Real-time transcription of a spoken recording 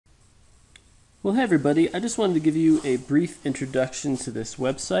Well, hey everybody, I just wanted to give you a brief introduction to this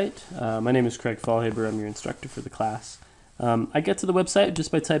website. My name is Craig Fallhaber, I'm your instructor for the class. I get to the website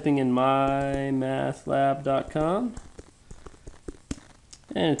just by typing in MyMathLab.com,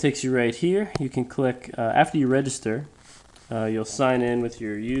 and it takes you right here. You can click, after you register, you'll sign in with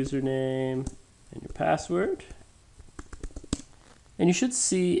your username and your password. And you should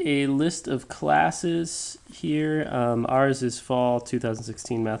see a list of classes here. Ours is Fall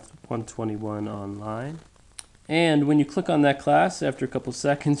 2016 Math 121 Online. And when you click on that class, after a couple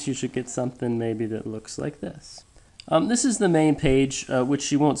seconds, you should get something maybe that looks like this. This is the main page,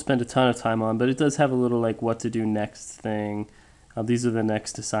 which you won't spend a ton of time on, but it does have a little like what to do next thing. These are the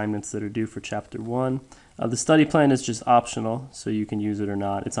next assignments that are due for Chapter 1. The study plan is just optional, so you can use it or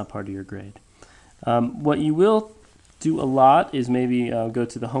not. It's not part of your grade. What you will do a lot is maybe go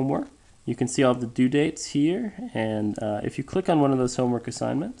to the homework. You can see all the due dates here, and if you click on one of those homework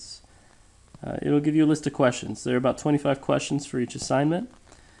assignments, it'll give you a list of questions. There are about 25 questions for each assignment.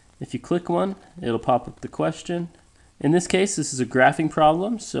 If you click one, it'll pop up the question. In this case, this is a graphing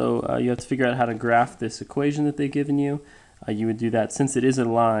problem, so you have to figure out how to graph this equation that they've given you. You would do that, since it is a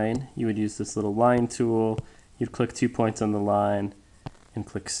line, you would use this little line tool. You'd click 2 points on the line and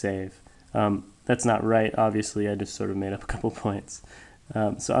click save. That's not right, obviously. I just sort of made up a couple points.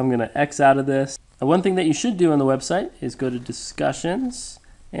 So I'm going to X out of this. One thing that you should do on the website is go to discussions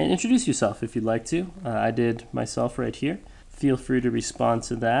and introduce yourself if you'd like to. I did myself right here. Feel free to respond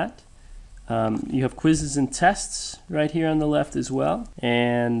to that. You have quizzes and tests right here on the left as well.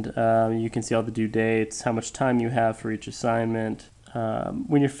 And you can see all the due dates, how much time you have for each assignment.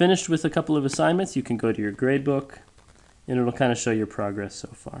 When you're finished with a couple of assignments, you can go to your gradebook, and it'll kind of show your progress so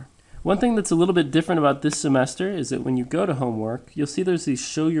far. One thing that's a little bit different about this semester is that when you go to homework, you'll see there's these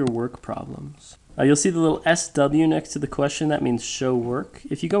show your work problems. You'll see the little SW next to the question. That means show work.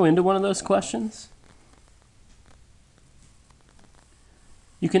 If you go into one of those questions,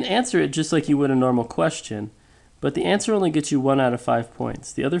 you can answer it just like you would a normal question, but the answer only gets you 1 out of 5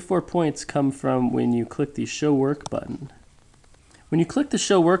 points. The other 4 points come from when you click the show work button. When you click the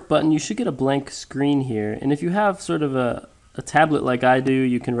show work button, you should get a blank screen here, and if you have sort of a tablet like I do,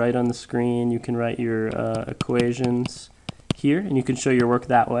 you can write on the screen, you can write your equations here, and you can show your work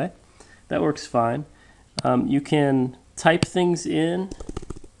that way. That works fine. You can type things in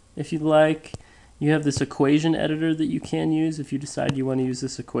if you'd like. You have this equation editor that you can use. If you decide you want to use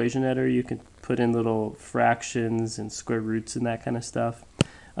this equation editor, you can put in little fractions and square roots and that kind of stuff.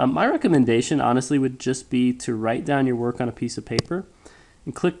 My recommendation, honestly, would just be to write down your work on a piece of paper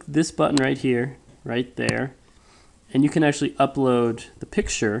and click this button right here, right there, and you can actually upload the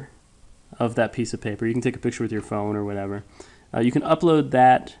picture of that piece of paper. You can take a picture with your phone or whatever. You can upload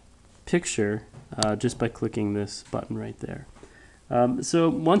that picture just by clicking this button right there. So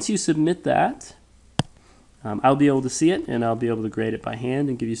once you submit that, I'll be able to see it, and I'll be able to grade it by hand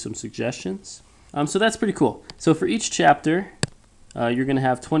and give you some suggestions. So that's pretty cool. So for each chapter, you're going to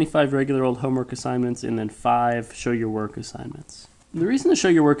have 25 regular old homework assignments and then 5 show your work assignments. The reason the show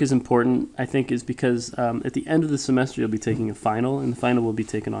your work is important, I think, is because at the end of the semester you'll be taking a final, and the final will be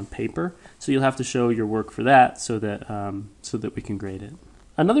taken on paper. So you'll have to show your work for that so that we can grade it.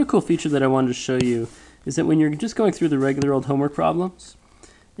 Another cool feature that I wanted to show you is that when you're just going through the regular old homework problems,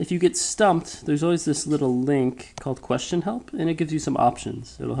 if you get stumped, there's always this little link called Question Help, and it gives you some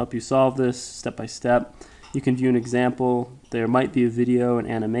options. It'll help you solve this step by step. You can view an example. There might be a video, an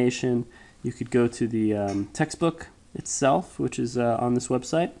animation. You could go to the textbook itself, which is on this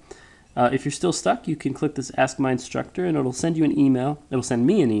website. If you're still stuck, you can click this Ask My Instructor, and it'll send you an email. It'll send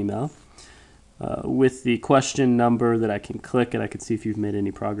me an email with the question number that I can click, and I can see if you've made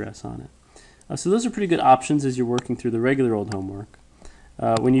any progress on it. So those are pretty good options as you're working through the regular old homework.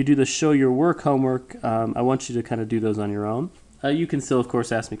 When you do the show your work homework, I want you to kind of do those on your own. You can still, of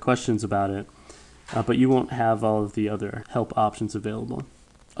course, ask me questions about it, but you won't have all of the other help options available.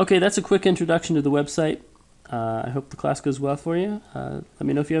 Okay, that's a quick introduction to the website. I hope the class goes well for you. Let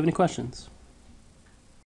me know if you have any questions.